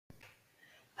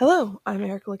Hello, I'm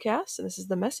Erica Lacasse, and this is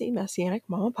the Messy Messianic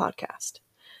Mama Podcast.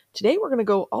 Today we're going to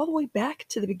go all the way back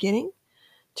to the beginning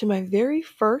to my very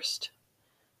first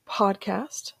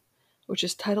podcast, which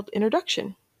is titled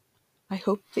Introduction. I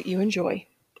hope that you enjoy.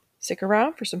 Stick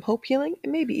around for some hope healing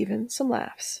and maybe even some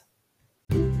laughs.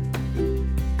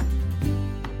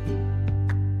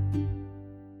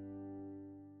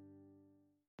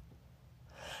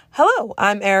 Hello,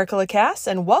 I'm Erica Lacasse,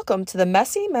 and welcome to the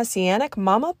Messy Messianic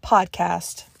Mama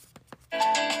Podcast.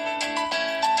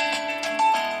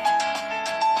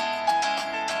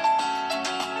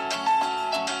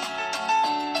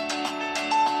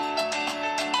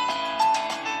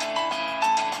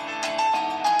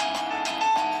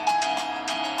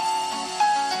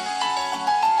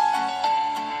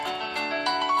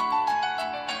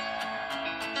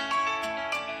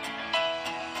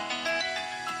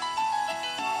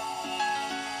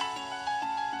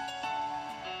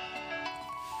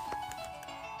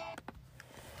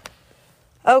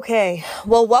 Okay,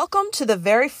 well, welcome to the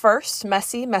very first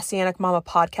Messy Messianic Mama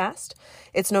podcast.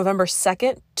 It's November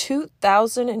 2nd,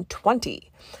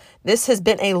 2020. This has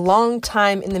been a long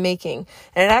time in the making,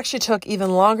 and it actually took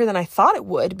even longer than I thought it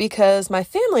would because my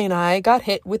family and I got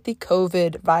hit with the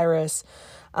COVID virus.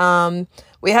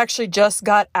 We actually just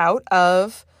got out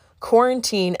of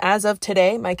quarantine as of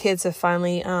today. My kids have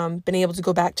finally been able to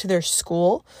go back to their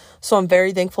school, so I'm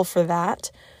very thankful for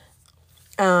that.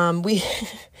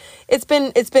 It's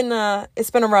been a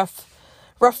rough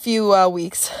few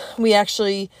weeks. We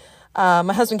actually,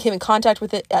 my husband came in contact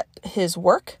with it at his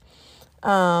work.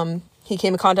 He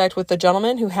came in contact with the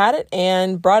gentleman who had it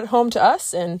and brought it home to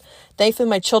us. And thankfully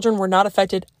my children were not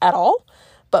affected at all,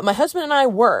 but my husband and I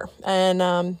were,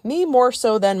 and, me more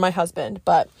so than my husband.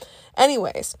 But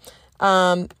anyways,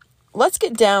 let's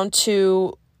get down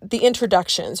to the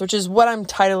introductions, which is what I'm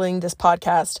titling this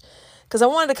podcast, because I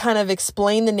wanted to kind of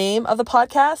explain the name of the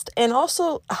podcast and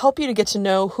also help you to get to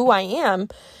know who I am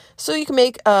so you can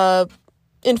make a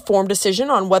informed decision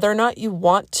on whether or not you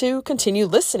want to continue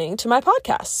listening to my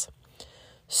podcasts.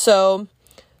 So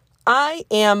I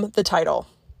am the title.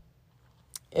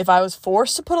 If I was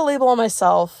forced to put a label on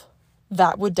myself,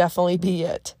 that would definitely be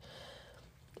it.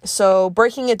 So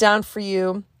breaking it down for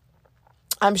you,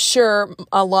 I'm sure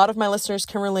a lot of my listeners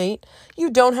can relate. You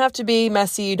don't have to be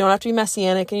messy, you don't have to be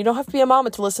messianic, and you don't have to be a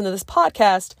mama to listen to this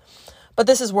podcast, but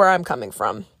this is where I'm coming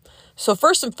from. So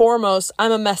first and foremost,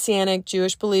 I'm a messianic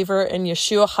Jewish believer in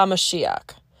Yeshua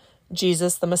HaMashiach,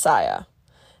 Jesus the Messiah.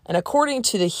 And according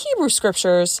to the Hebrew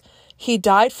scriptures, he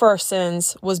died for our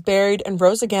sins, was buried, and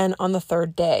rose again on the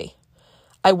third day.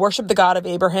 I worship the God of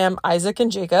Abraham, Isaac,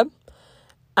 and Jacob.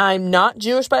 I'm not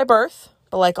Jewish by birth,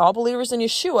 but like all believers in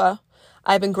Yeshua,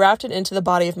 I've been grafted into the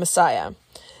body of Messiah.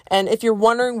 And if you're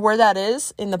wondering where that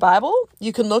is in the Bible,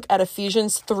 you can look at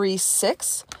Ephesians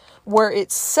 3:6, where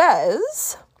it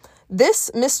says, "This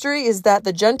mystery is that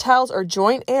the Gentiles are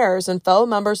joint heirs and fellow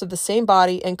members of the same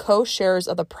body and co-sharers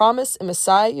of the promise in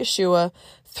Messiah Yeshua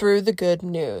through the good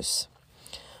news."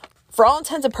 For all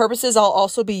intents and purposes, I'll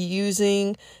also be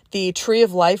using the Tree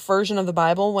of Life version of the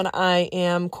Bible when I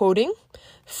am quoting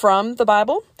from the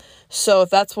Bible. So if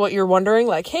that's what you're wondering,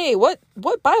 like, hey, what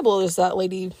Bible is that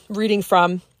lady reading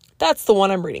from? That's the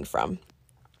one I'm reading from.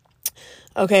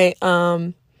 Okay,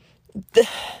 this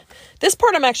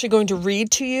part I'm actually going to read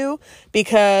to you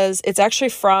because it's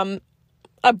actually from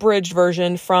a abridged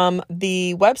version from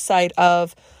the website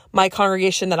of my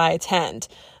congregation that I attend.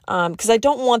 Because I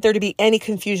don't want there to be any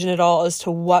confusion at all as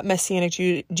to what Messianic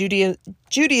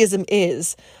Judaism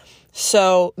is.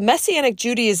 So Messianic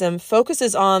Judaism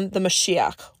focuses on the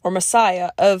Mashiach, or Messiah,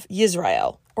 of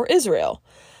Yisrael, or Israel.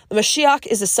 The Mashiach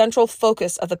is the central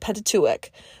focus of the Pentateuch,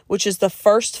 which is the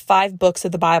first 5 books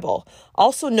of the Bible,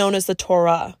 also known as the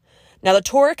Torah. Now, the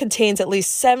Torah contains at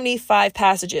least 75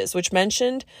 passages which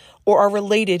mentioned or are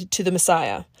related to the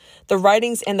Messiah. The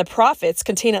writings and the prophets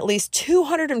contain at least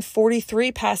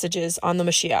 243 passages on the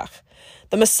Mashiach.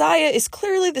 The Messiah is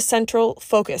clearly the central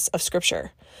focus of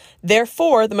Scripture.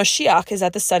 Therefore, the Mashiach is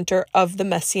at the center of the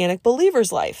Messianic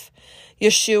believer's life.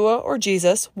 Yeshua, or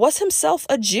Jesus, was himself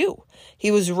a Jew.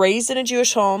 He was raised in a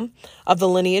Jewish home of the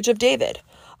lineage of David.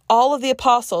 All of the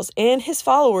apostles and his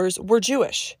followers were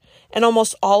Jewish, and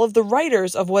almost all of the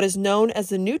writers of what is known as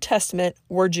the New Testament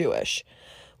were Jewish.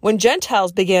 When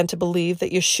Gentiles began to believe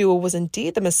that Yeshua was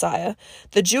indeed the Messiah,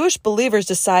 the Jewish believers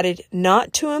decided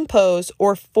not to impose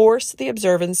or force the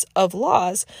observance of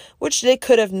laws which they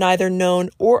could have neither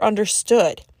known or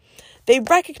understood. They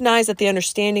recognized that the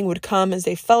understanding would come as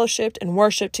they fellowshiped and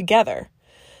worshiped together.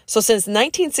 So since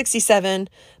 1967,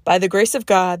 by the grace of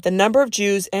God, the number of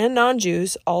Jews and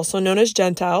non-Jews, also known as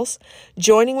Gentiles,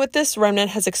 joining with this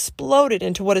remnant has exploded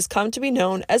into what has come to be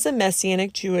known as the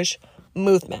Messianic Jewish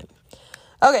movement.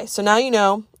 Okay, so now you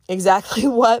know exactly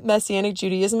what Messianic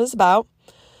Judaism is about.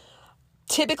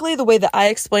 Typically, the way that I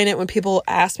explain it when people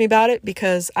ask me about it,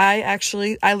 because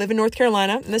I live in North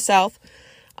Carolina in the South.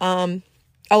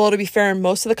 Although to be fair, in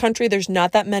most of the country, there's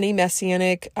not that many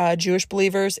Messianic Jewish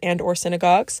believers and or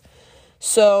synagogues.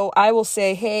 So I will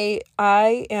say, hey,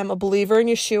 I am a believer in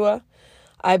Yeshua.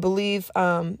 I believe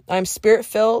I'm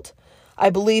spirit-filled. I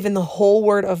believe in the whole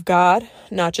Word of God,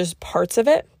 not just parts of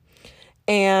it.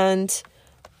 And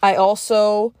I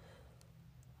also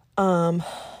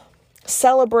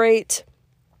celebrate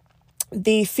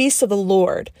the feasts of the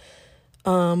Lord,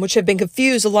 which have been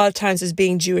confused a lot of times as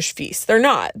being Jewish feasts. They're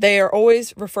not. They are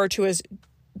always referred to as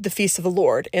the feasts of the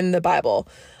Lord in the Bible.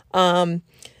 And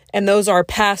those are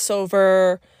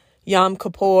Passover, Yom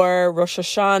Kippur, Rosh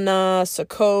Hashanah,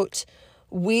 Sukkot.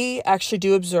 We actually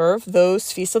do observe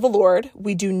those feasts of the Lord.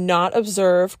 We do not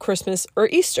observe Christmas or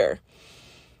Easter.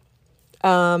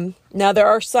 Now there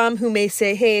are some who may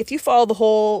say, hey, if you follow the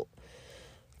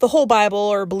whole Bible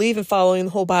or believe in following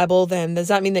the whole Bible, then does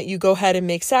that mean that you go ahead and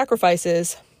make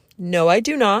sacrifices? No, I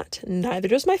do not. Neither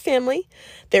does my family.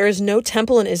 There is no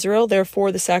temple in Israel.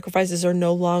 Therefore, the sacrifices are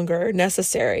no longer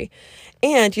necessary.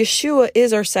 And Yeshua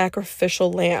is our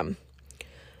sacrificial lamb.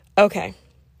 Okay.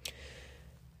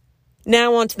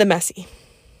 Now on to the messy.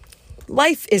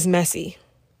 Life is messy.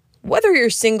 Whether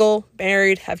you're single,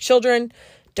 married, have children,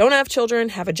 don't have children,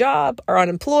 have a job, are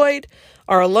unemployed,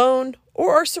 are alone,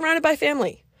 or are surrounded by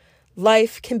family.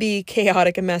 Life can be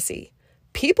chaotic and messy.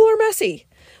 People are messy.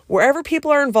 Wherever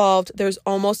people are involved, there's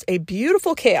almost a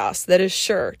beautiful chaos that is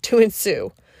sure to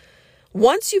ensue.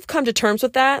 Once you've come to terms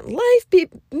with that, life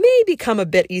may become a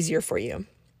bit easier for you.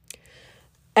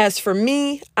 As for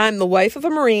me, I'm the wife of a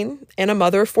Marine and a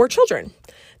mother of 4 children.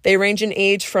 They range in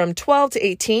age from 12 to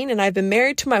 18, and I've been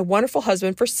married to my wonderful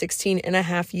husband for 16 and a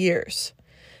half years.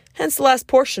 Hence the last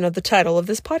portion of the title of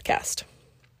this podcast.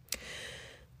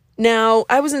 Now,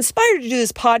 I was inspired to do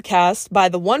this podcast by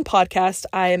the one podcast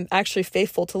I am actually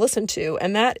faithful to listen to,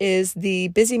 and that is the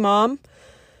Busy Mom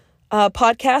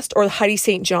podcast, or Heidi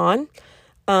St. John.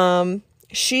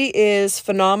 She is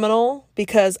phenomenal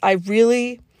because I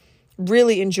really,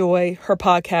 really enjoy her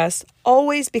podcast,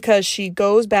 always because she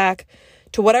goes back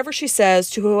to whatever she says,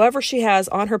 to whoever she has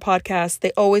on her podcast.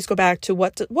 They always go back to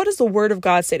what does the Word of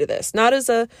God say to this? Not as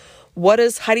a, what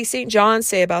does Heidi St. John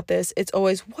say about this? It's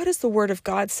always, what does the Word of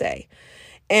God say?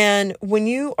 And when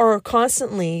you are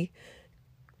constantly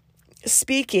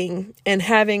speaking and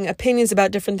having opinions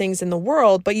about different things in the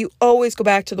world, but you always go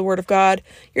back to the Word of God,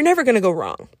 you're never going to go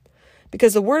wrong,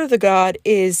 because the Word of the God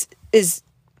is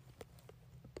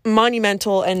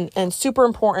monumental and super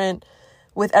important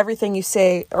with everything you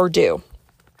say or do.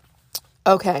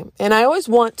 Okay, and I always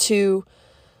want to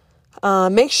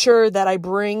make sure that I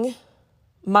bring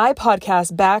my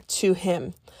podcast back to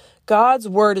Him. God's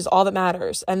Word is all that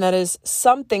matters, and that is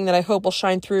something that I hope will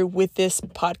shine through with this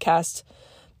podcast,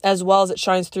 as well as it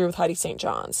shines through with Heidi St.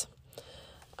 John's.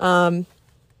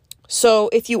 So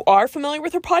if you are familiar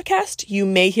with her podcast, you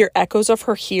may hear echoes of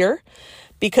her here,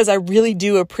 because I really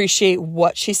do appreciate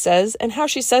what she says and how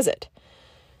she says it.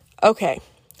 Okay,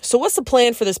 so what's the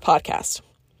plan for this podcast?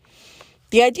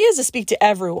 The idea is to speak to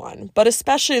everyone, but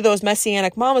especially those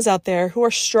Messianic mamas out there who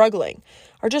are struggling,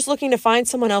 are just looking to find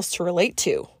someone else to relate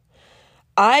to.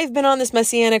 I've been on this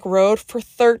Messianic road for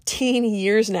 13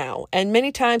 years now, and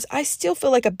many times I still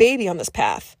feel like a baby on this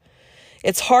path.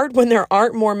 It's hard when there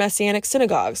aren't more Messianic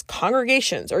synagogues,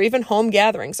 congregations, or even home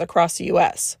gatherings across the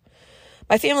U.S.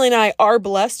 My family and I are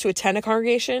blessed to attend a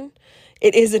congregation.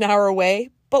 It is an hour away,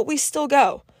 but we still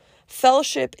go.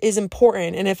 Fellowship is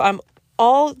important, and if I'm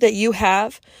all that you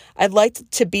have, I'd like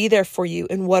to be there for you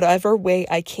in whatever way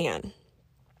I can.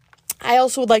 I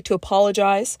also would like to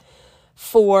apologize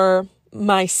for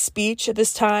my speech at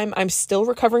this time. I'm still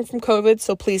recovering from COVID,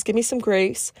 so please give me some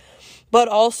grace. But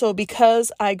also,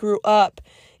 because I grew up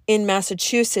in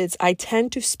Massachusetts, I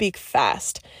tend to speak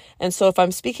fast. And so if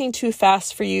I'm speaking too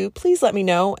fast for you, please let me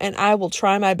know, and I will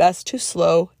try my best to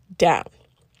slow down.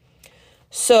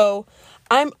 So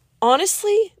I'm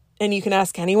honestly, and you can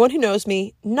ask anyone who knows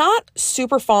me, not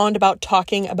super fond about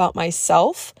talking about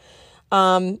myself.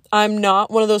 I'm not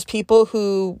one of those people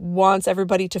who wants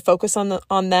everybody to focus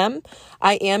on them.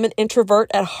 I am an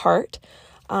introvert at heart.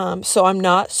 So I'm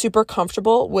not super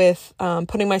comfortable with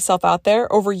putting myself out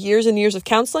there. Over years and years of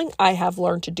counseling, I have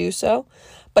learned to do so,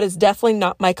 but it's definitely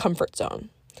not my comfort zone.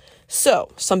 So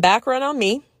some background on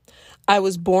me. I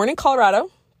was born in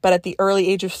Colorado, but at the early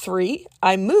age of 3,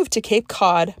 I moved to Cape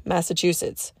Cod,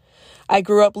 Massachusetts. I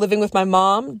grew up living with my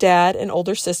mom, dad, and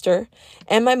older sister,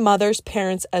 and my mother's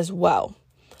parents as well.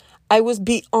 I was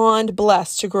beyond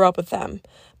blessed to grow up with them,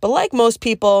 but like most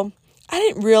people, I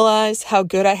didn't realize how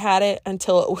good I had it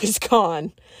until it was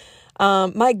gone.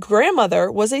 My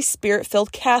grandmother was a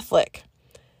Spirit-filled Catholic.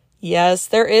 Yes,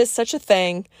 there is such a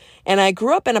thing, and I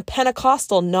grew up in a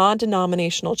Pentecostal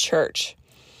non-denominational church.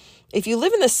 If you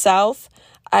live in the South,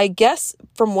 I guess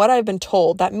from what I've been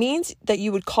told, that means that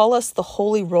you would call us the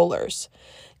Holy Rollers.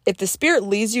 If the Spirit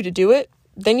leads you to do it,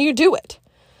 then you do it.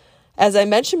 As I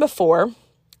mentioned before,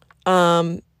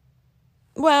 not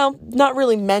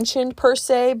really mentioned per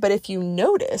se, but if you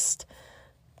noticed,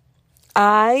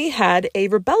 I had a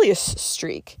rebellious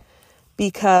streak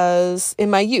because in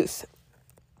my youth.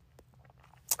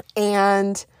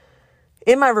 And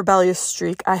in my rebellious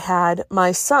streak, I had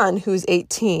my son, who's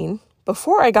 18,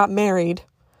 before I got married,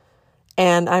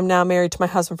 and I'm now married to my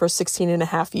husband for 16 and a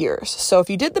half years. So if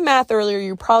you did the math earlier,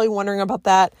 you're probably wondering about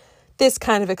that. This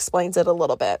kind of explains it a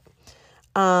little bit.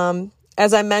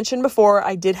 As I mentioned before,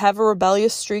 I did have a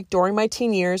rebellious streak during my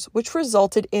teen years, which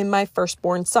resulted in my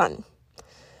firstborn son.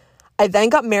 I then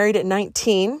got married at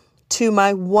 19 to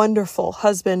my wonderful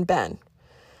husband, Ben.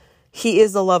 He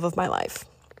is the love of my life.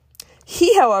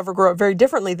 He, however, grew up very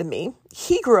differently than me.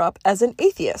 He grew up as an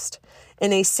atheist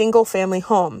in a single family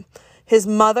home. His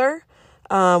mother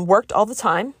worked all the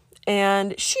time,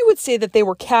 and she would say that they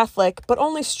were Catholic, but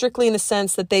only strictly in the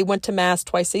sense that they went to Mass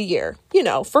twice a year,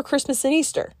 for Christmas and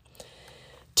Easter.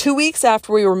 2 weeks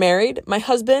after we were married, my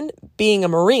husband, being a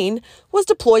Marine, was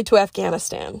deployed to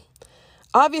Afghanistan.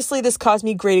 Obviously, this caused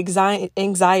me great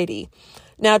anxiety.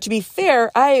 Now, to be fair,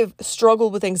 I've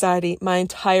struggled with anxiety my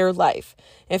entire life.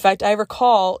 In fact, I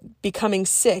recall becoming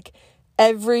sick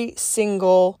every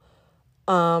single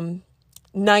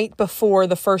night before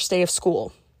the first day of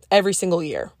school, every single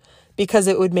year, because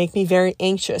it would make me very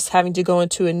anxious having to go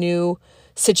into a new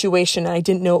situation and I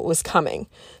didn't know it was coming.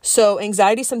 So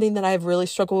anxiety is something that I've really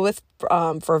struggled with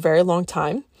for a very long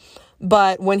time.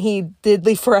 But when he did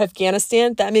leave for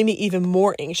Afghanistan, that made me even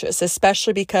more anxious,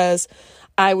 especially because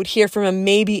I would hear from him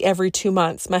maybe every 2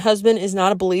 months. My husband is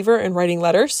not a believer in writing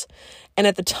letters. And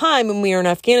at the time when we were in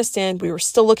Afghanistan, we were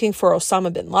still looking for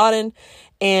Osama bin Laden.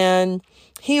 And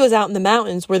he was out in the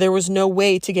mountains where there was no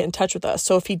way to get in touch with us.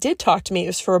 So if he did talk to me, it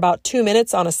was for about 2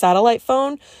 minutes on a satellite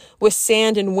phone with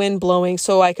sand and wind blowing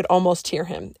so I could almost hear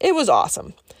him. It was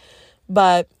awesome.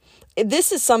 But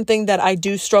this is something that I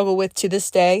do struggle with to this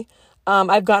day.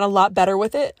 I've gotten a lot better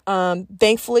with it,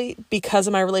 thankfully, because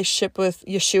of my relationship with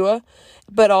Yeshua,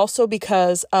 but also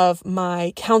because of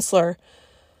my counselor,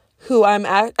 who I'm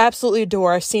absolutely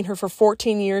adore. I've seen her for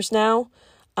 14 years now.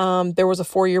 There was a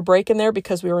 4-year break in there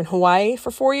because we were in Hawaii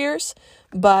for 4 years,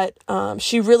 but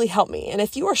she really helped me. And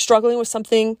if you are struggling with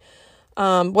something,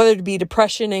 whether it be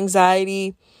depression,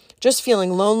 anxiety, just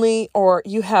feeling lonely, or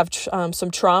you have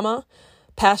some trauma,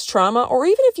 past trauma, or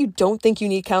even if you don't think you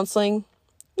need counseling,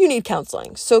 you need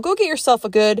counseling. So go get yourself a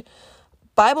good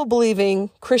Bible-believing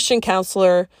Christian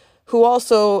counselor who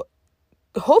also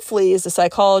hopefully is a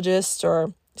psychologist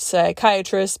or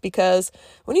psychiatrist, because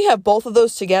when you have both of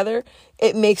those together,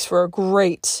 it makes for a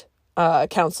great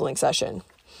counseling session.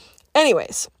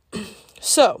 Anyways,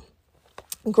 so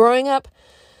growing up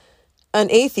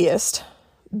an atheist,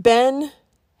 Ben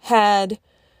had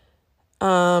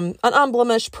an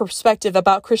unblemished perspective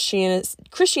about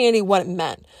Christianity, what it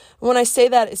meant. When I say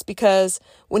that, it's because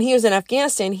when he was in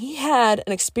Afghanistan, he had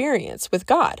an experience with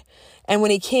God. And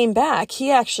when he came back,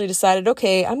 he actually decided,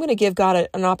 okay, I'm going to give God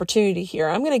an opportunity here.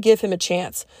 I'm going to give him a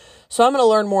chance. So I'm going to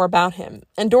learn more about him.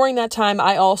 And during that time,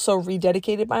 I also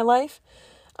rededicated my life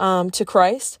to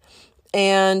Christ.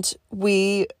 And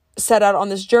we set out on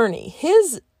this journey.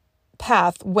 His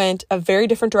path went a very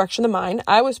different direction than mine.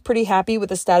 I was pretty happy with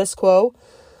the status quo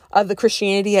of the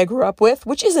Christianity I grew up with,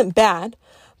 which isn't bad.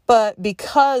 But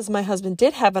because my husband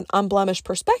did have an unblemished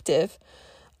perspective,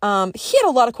 he had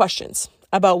a lot of questions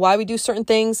about why we do certain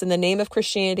things in the name of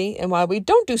Christianity and why we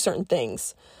don't do certain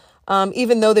things,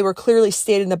 even though they were clearly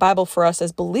stated in the Bible for us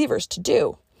as believers to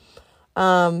do.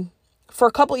 For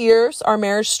a couple years, our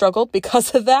marriage struggled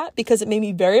because of that, because it made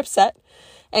me very upset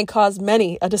and caused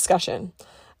many a discussion.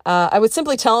 I would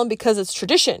simply tell him because it's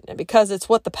tradition and because it's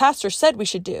what the pastor said we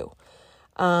should do.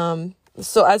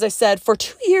 So as I said, for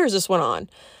 2 years this went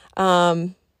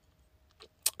on.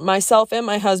 Myself and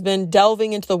my husband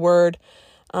delving into the word,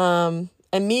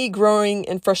 and me growing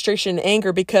in frustration and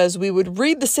anger because we would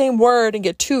read the same word and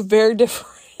get two very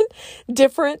different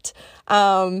different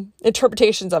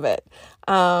interpretations of it.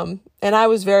 And I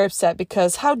was very upset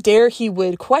because how dare he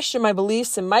would question my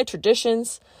beliefs and my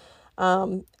traditions.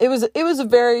 It was a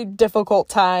very difficult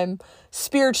time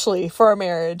spiritually for our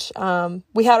marriage.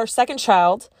 We had our second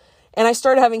child and I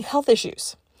started having health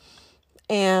issues,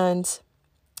 and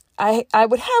I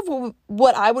would have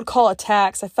what I would call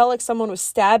attacks. I felt like someone was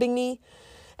stabbing me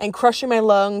and crushing my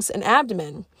lungs and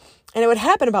abdomen. And it would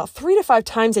happen about 3 to 5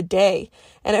 times a day.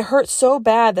 And it hurt so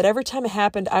bad that every time it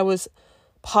happened, I was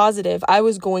positive I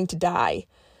was going to die.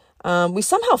 We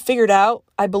somehow figured out,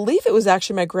 I believe it was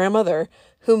actually my grandmother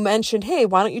who mentioned, hey,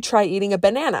 why don't you try eating a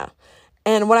banana?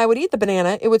 And when I would eat the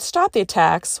banana, it would stop the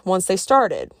attacks once they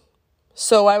started.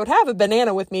 So I would have a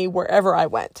banana with me wherever I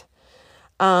went.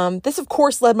 This, of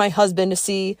course, led my husband to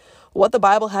see what the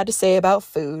Bible had to say about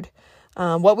food,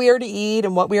 what we are to eat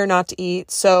and what we are not to eat.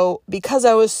 So because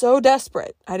I was so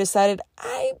desperate, I decided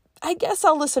I guess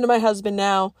I'll listen to my husband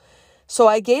now. So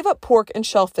I gave up pork and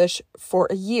shellfish for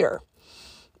a year.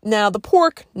 Now, the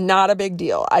pork, not a big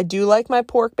deal. I do like my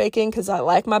pork bacon because I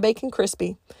like my bacon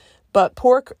crispy. But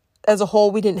pork as a whole,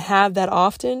 we didn't have that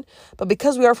often. But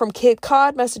because we are from Cape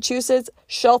Cod, Massachusetts,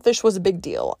 shellfish was a big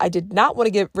deal. I did not want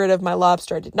to get rid of my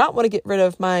lobster. I did not want to get rid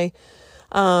of my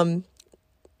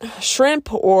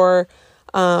shrimp or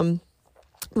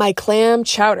my clam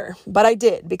chowder. But I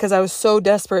did because I was so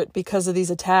desperate because of these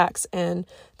attacks. And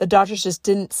the doctors just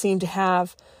didn't seem to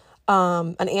have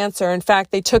an answer. In fact,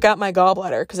 they took out my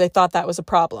gallbladder because they thought that was a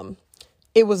problem.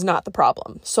 It was not the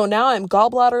problem. So now I'm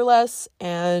gallbladderless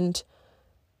and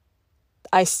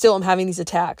I still am having these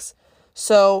attacks.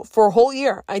 So for a whole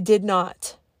year, I did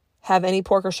not have any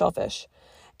pork or shellfish.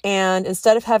 And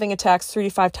instead of having attacks 3 to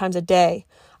 5 times a day,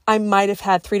 I might have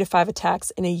had 3 to 5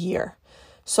 attacks in a year.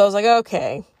 So I was like,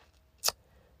 okay,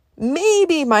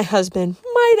 maybe my husband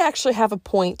might actually have a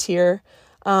point here.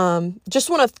 Just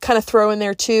want to kind of throw in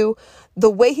there too, the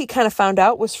way he kind of found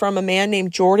out was from a man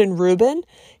named Jordan Rubin.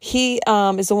 He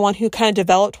is the one who kind of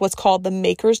developed what's called the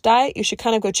Maker's Diet. You should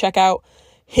kind of go check out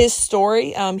his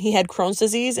story. He had Crohn's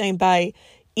disease, and by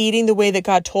eating the way that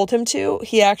God told him to,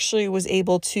 he actually was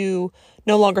able to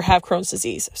no longer have Crohn's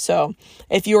disease. So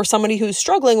if you're somebody who's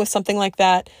struggling with something like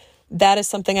that, that is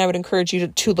something I would encourage you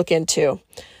to look into.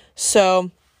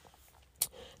 So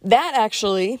that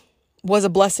actually was a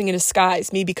blessing in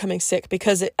disguise, me becoming sick,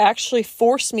 because it actually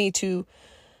forced me to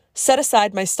set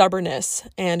aside my stubbornness.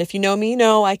 And if you know me, you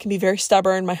know I can be very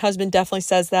stubborn. My husband definitely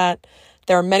says that.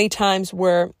 There are many times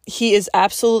where he is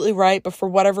absolutely right, but for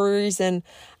whatever reason,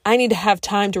 I need to have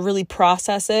time to really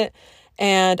process it.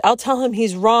 And I'll tell him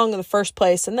he's wrong in the first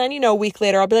place. And then, a week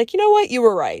later, I'll be like, you know what? You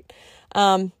were right.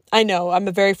 I know I'm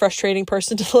a very frustrating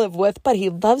person to live with, but he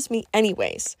loves me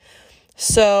anyways.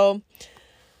 So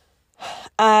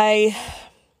I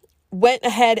went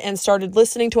ahead and started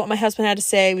listening to what my husband had to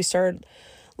say. We started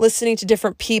listening to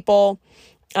different people.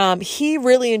 He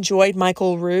really enjoyed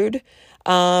Michael Rood.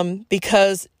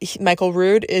 Because Michael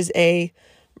Rood is a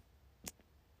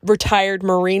retired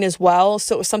Marine as well.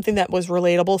 So it was something that was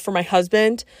relatable for my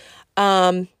husband.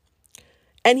 And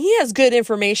he has good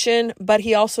information, but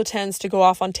he also tends to go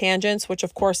off on tangents, which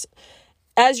of course,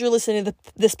 as you're listening to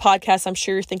this podcast, I'm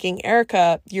sure you're thinking,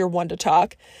 Erica, you're one to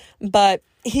talk. But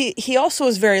he also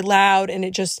is very loud, and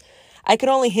I could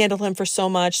only handle him for so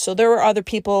much. So there were other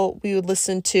people we would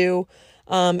listen to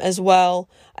as well.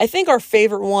 I think our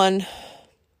favorite one,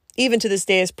 even to this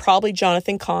day, is probably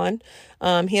Jonathan Cahn.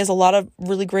 He has a lot of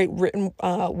really great written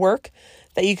work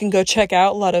that you can go check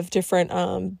out, a lot of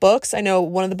different books. I know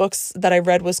one of the books that I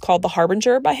read was called The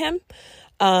Harbinger by him.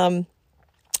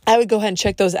 I would go ahead and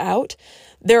check those out.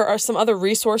 There are some other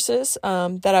resources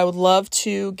that I would love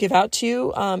to give out to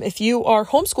you. If you are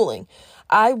homeschooling,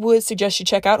 I would suggest you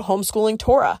check out Homeschooling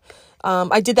Torah.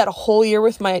 I did that a whole year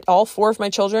with all 4 of my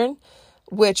children,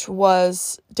 which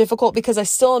was difficult because I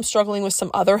still am struggling with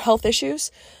some other health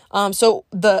issues. So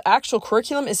the actual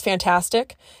curriculum is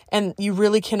fantastic, and you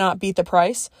really cannot beat the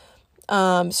price.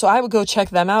 So I would go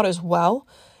check them out as well.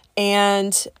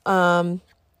 And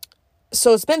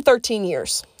so it's been 13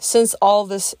 years since all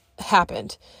this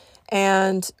happened,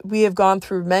 and we have gone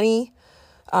through many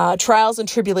trials and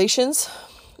tribulations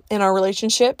in our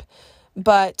relationship,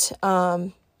 but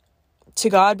to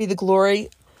God be the glory.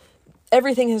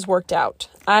 Everything has worked out.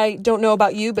 I don't know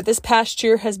about you, but this past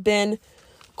year has been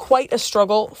quite a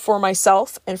struggle for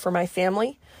myself and for my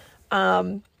family.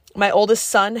 My oldest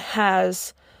son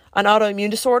has an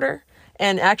autoimmune disorder,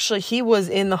 and actually he was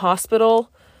in the hospital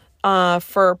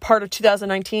for part of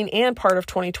 2019 and part of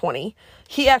 2020.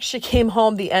 He actually came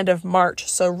home the end of March.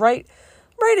 So right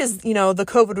as, the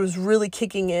COVID was really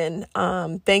kicking in,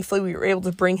 thankfully we were able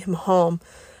to bring him home.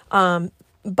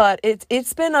 But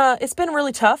it's been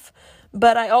really tough.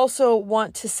 But I also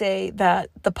want to say that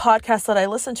the podcast that I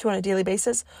listen to on a daily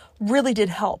basis really did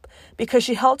help, because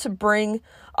she helped to bring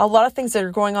a lot of things that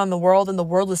are going on in the world and the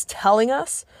world is telling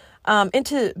us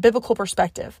into biblical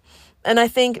perspective. And I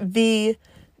think the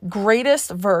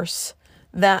greatest verse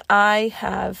that I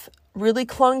have really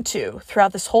clung to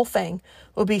throughout this whole thing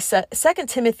will be 2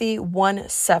 Timothy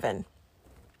 1:7.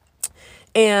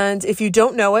 And if you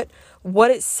don't know it,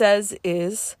 what it says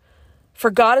is, "For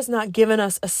God has not given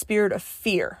us a spirit of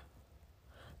fear,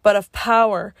 but of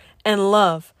power and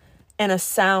love and a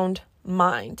sound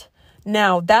mind."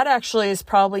 Now, that actually is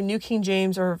probably New King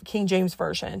James or King James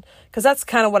Version, because that's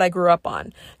kind of what I grew up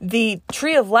on. The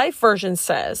Tree of Life version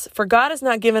says, "For God has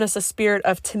not given us a spirit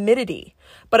of timidity,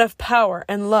 but of power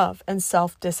and love and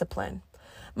self-discipline."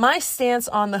 My stance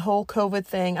on the whole COVID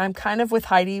thing, I'm kind of with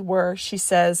Heidi, where she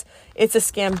says it's a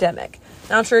scamdemic.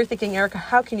 Now, I'm sure you're thinking, Erica,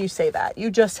 how can you say that? You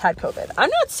just had COVID. I'm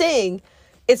not saying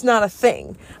it's not a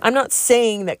thing. I'm not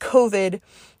saying that COVID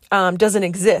doesn't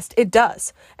exist. It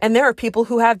does. And there are people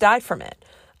who have died from it.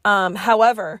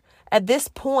 However, at this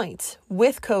point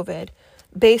with COVID,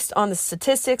 based on the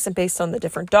statistics and based on the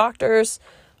different doctors,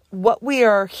 what we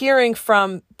are hearing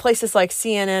from places like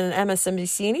CNN and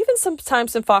MSNBC, and even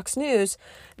sometimes in Fox News,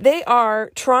 they are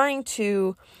trying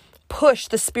to push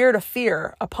the spirit of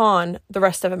fear upon the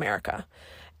rest of America.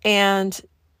 And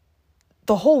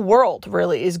the whole world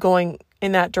really is going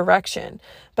in that direction.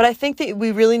 But I think that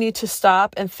we really need to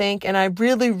stop and think, and I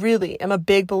really, really am a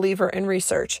big believer in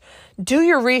research. Do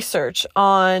your research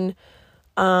on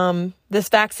this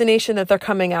vaccination that they're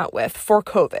coming out with for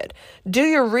COVID. Do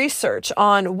your research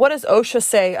on what does OSHA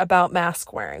say about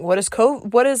mask wearing? What does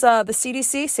the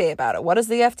CDC say about it? What does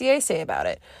the FDA say about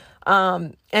it?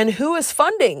 And who is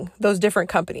funding those different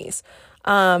companies?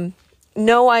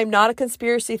 No, I'm not a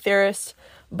conspiracy theorist,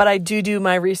 but I do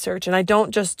my research, and I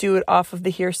don't just do it off of the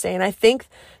hearsay. And I think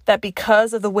that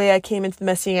because of the way I came into the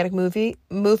Messianic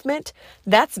movement,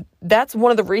 that's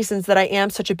one of the reasons that I am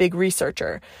such a big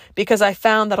researcher, because I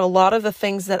found that a lot of the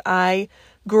things that I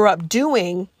grew up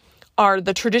doing are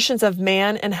the traditions of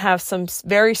man and have some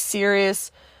very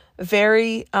serious,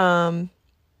 very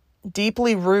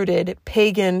deeply rooted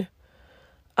pagan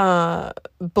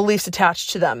beliefs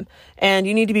attached to them. And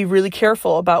you need to be really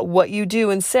careful about what you do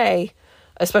and say,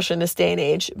 especially in this day and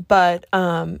age, but,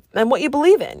 and what you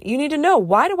believe in. You need to know,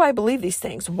 why do I believe these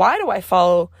things? Why do I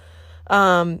follow,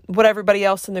 what everybody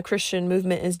else in the Christian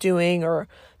movement is doing or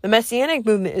the Messianic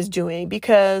movement is doing?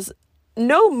 Because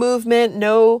no movement,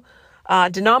 no,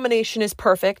 denomination is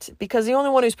perfect, because the only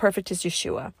one who's perfect is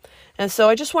Yeshua. And so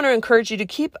I just want to encourage you to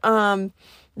keep,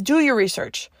 do your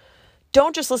research.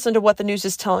 Don't just listen to what the news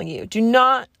is telling you. Do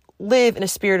not live in a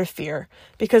spirit of fear,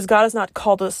 because God has not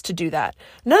called us to do that.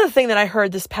 Another thing that I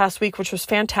heard this past week, which was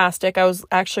fantastic, I was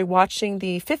actually watching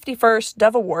the 51st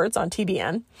Dove Awards on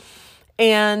TBN,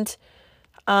 and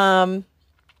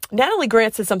Natalie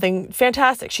Grant said something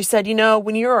fantastic. She said,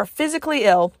 when you are physically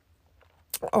ill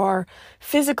or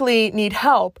physically need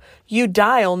help, you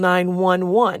dial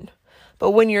 911.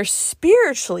 But when you're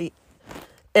spiritually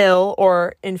ill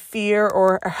or in fear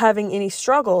or are having any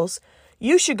struggles,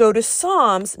 you should go to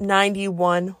Psalms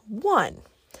 91:1.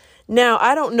 Now,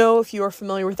 I don't know if you are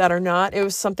familiar with that or not. It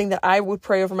was something that I would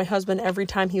pray over my husband every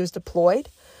time he was deployed.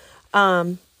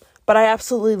 But I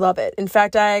absolutely love it. In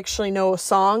fact, I actually know a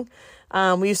song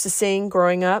we used to sing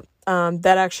growing up.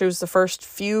 That actually was the first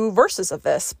few verses of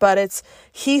this. But it's,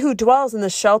 "He who dwells in the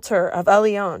shelter of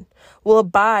Elyon will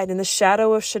abide in the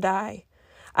shadow of Shaddai.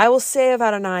 I will say of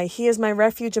Adonai, he is my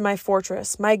refuge and my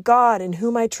fortress, my God in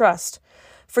whom I trust.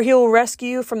 For he will rescue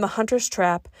you from the hunter's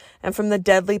trap and from the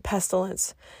deadly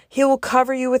pestilence. He will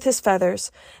cover you with his feathers,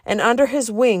 and under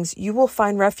his wings you will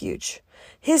find refuge.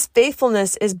 His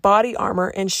faithfulness is body armor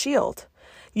and shield.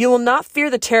 You will not fear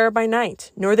the terror by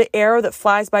night, nor the arrow that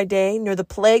flies by day, nor the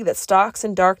plague that stalks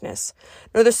in darkness,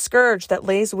 nor the scourge that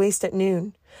lays waste at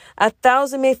noon.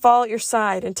 1,000 may fall at your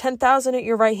side, and 10,000 at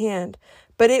your right hand,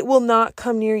 but it will not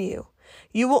come near you.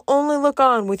 You will only look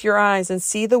on with your eyes and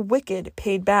see the wicked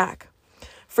paid back.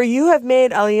 For you have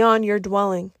made Elyon your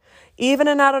dwelling, even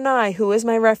in Adonai, who is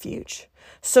my refuge.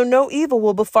 So no evil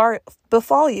will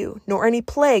befall you, nor any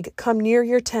plague come near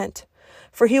your tent.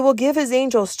 For he will give his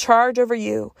angels charge over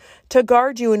you, to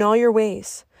guard you in all your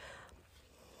ways.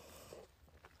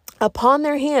 Upon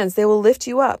their hands they will lift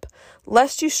you up,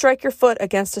 lest you strike your foot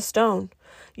against a stone.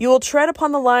 You will tread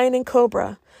upon the lion and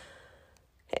cobra,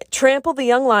 trample the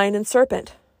young lion and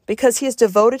serpent. Because he has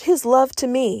devoted his love to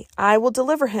me, I will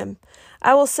deliver him.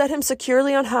 I will set him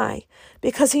securely on high,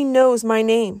 because he knows my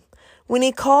name. When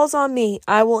he calls on me,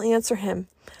 I will answer him.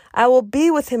 I will be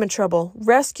with him in trouble,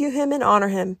 rescue him and honor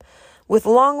him. With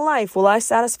long life will I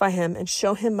satisfy him and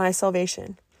show him my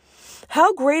salvation.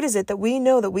 How great is it that we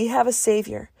know that we have a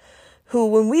Savior who,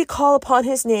 when we call upon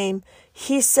his name,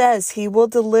 he says he will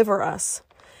deliver us.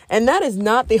 And that is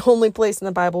not the only place in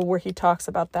the Bible where he talks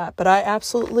about that. But I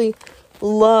absolutely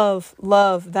love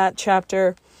that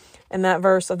chapter and that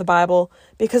verse of the Bible,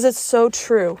 because it's so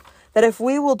true that if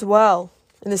we will dwell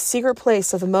in the secret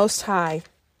place of the Most High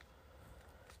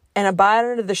and abide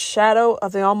under the shadow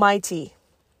of the Almighty,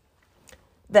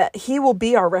 that he will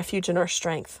be our refuge and our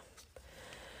strength.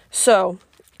 So,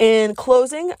 in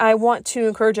closing, I want to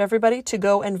encourage everybody to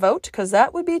go and vote, because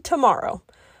that would be tomorrow.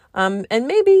 And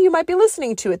maybe you might be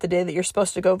listening to it the day that you're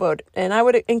supposed to go vote. And I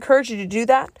would encourage you to do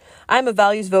that. I'm a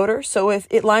values voter, so if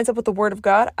it lines up with the Word of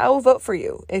God, I will vote for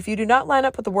you. If you do not line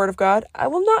up with the Word of God, I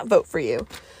will not vote for you.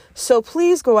 So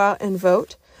please go out and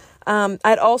vote.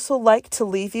 I'd also like to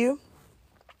leave you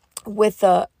with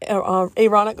the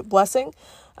Aaronic blessing.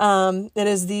 It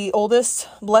is the oldest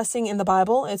blessing in the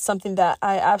Bible. It's something that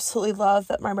I absolutely love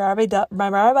that my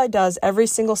rabbi does every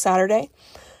single Saturday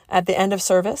at the end of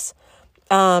service.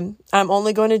 I'm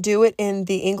only going to do it in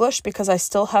the English because I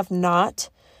still have not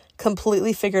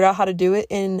completely figured out how to do it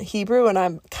in Hebrew, and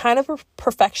I'm kind of a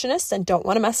perfectionist and don't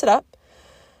want to mess it up.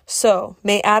 So,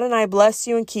 may Adonai bless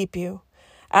you and keep you.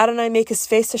 Adonai make his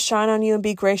face to shine on you and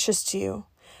be gracious to you.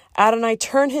 Adonai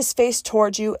turn his face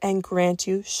towards you and grant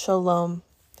you shalom.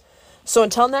 So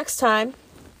until next time,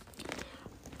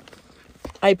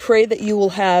 I pray that you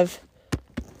will have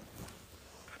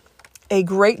a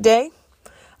great day,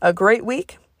 a great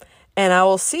week, and I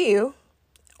will see you,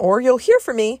 or you'll hear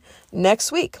from me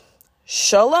next week.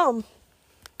 Shalom.